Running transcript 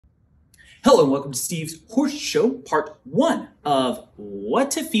Hello and welcome to Steve's Horse Show, part one of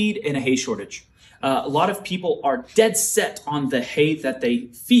what to feed in a hay shortage. A lot of people are dead set on the hay that they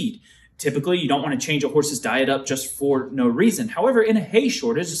feed. Typically, you don't want to change a horse's diet up just for no reason. However, in a hay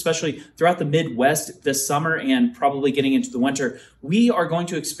shortage, especially throughout the Midwest this summer and probably getting into the winter, we are going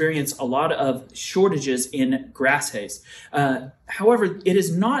to experience a lot of shortages in grass hays. However, it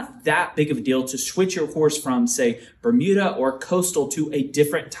is not that big of a deal to switch your horse from, say, Bermuda or coastal to a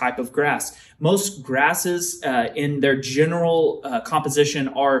different type of grass. Most grasses in their general composition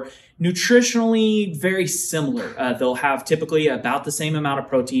are nutritionally very similar. They'll have typically about the same amount of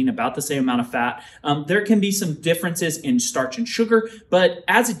protein, about the same amount of fat. There can be some differences in starch and sugar, but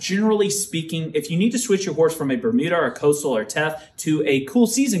as generally speaking, if you need to switch your horse from a Bermuda or a coastal or teff to a cool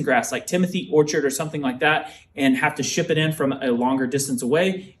season grass like Timothy, Orchard, or something like that, and have to ship it in from a longer distance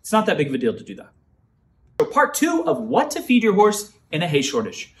away, it's not that big of a deal to do that. So part two of what to feed your horse in a hay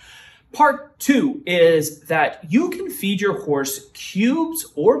shortage. Part two is that you can feed your horse cubes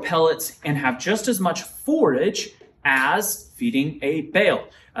or pellets and have just as much forage as feeding a bale.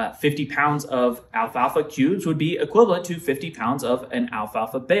 50 pounds of alfalfa cubes would be equivalent to 50 pounds of an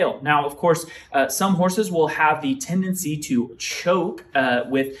alfalfa bale. Now, of course, some horses will have the tendency to choke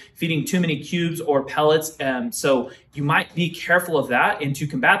with feeding too many cubes or pellets. So you might be careful of that. And to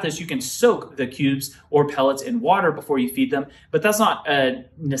combat this, you can soak the cubes or pellets in water before you feed them. But that's not a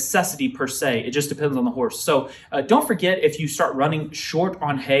necessity per se. It just depends on the horse. So don't forget, if you start running short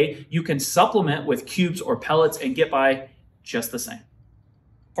on hay, you can supplement with cubes or pellets and get by just the same.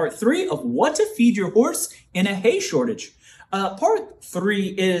 Part three of what to feed your horse in a hay shortage. Part three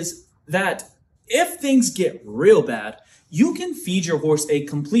is that if things get real bad, you can feed your horse a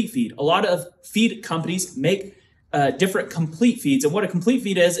complete feed. A lot of feed companies make different complete feeds. And what a complete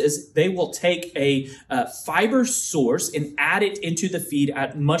feed is they will take a fiber source and add it into the feed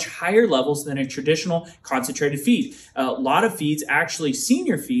at much higher levels than a traditional concentrated feed. A lot of feeds, actually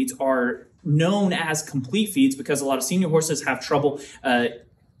senior feeds, are known as complete feeds because a lot of senior horses have trouble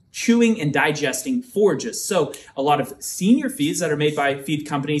chewing and digesting forages. So a lot of senior feeds that are made by feed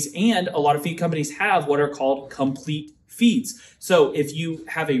companies, and a lot of feed companies have what are called complete feeds. So if you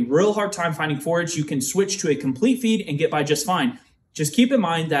have a real hard time finding forage, you can switch to a complete feed and get by just fine. Just keep in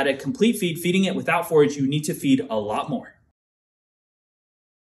mind that a complete feed, feeding it without forage, you need to feed a lot more.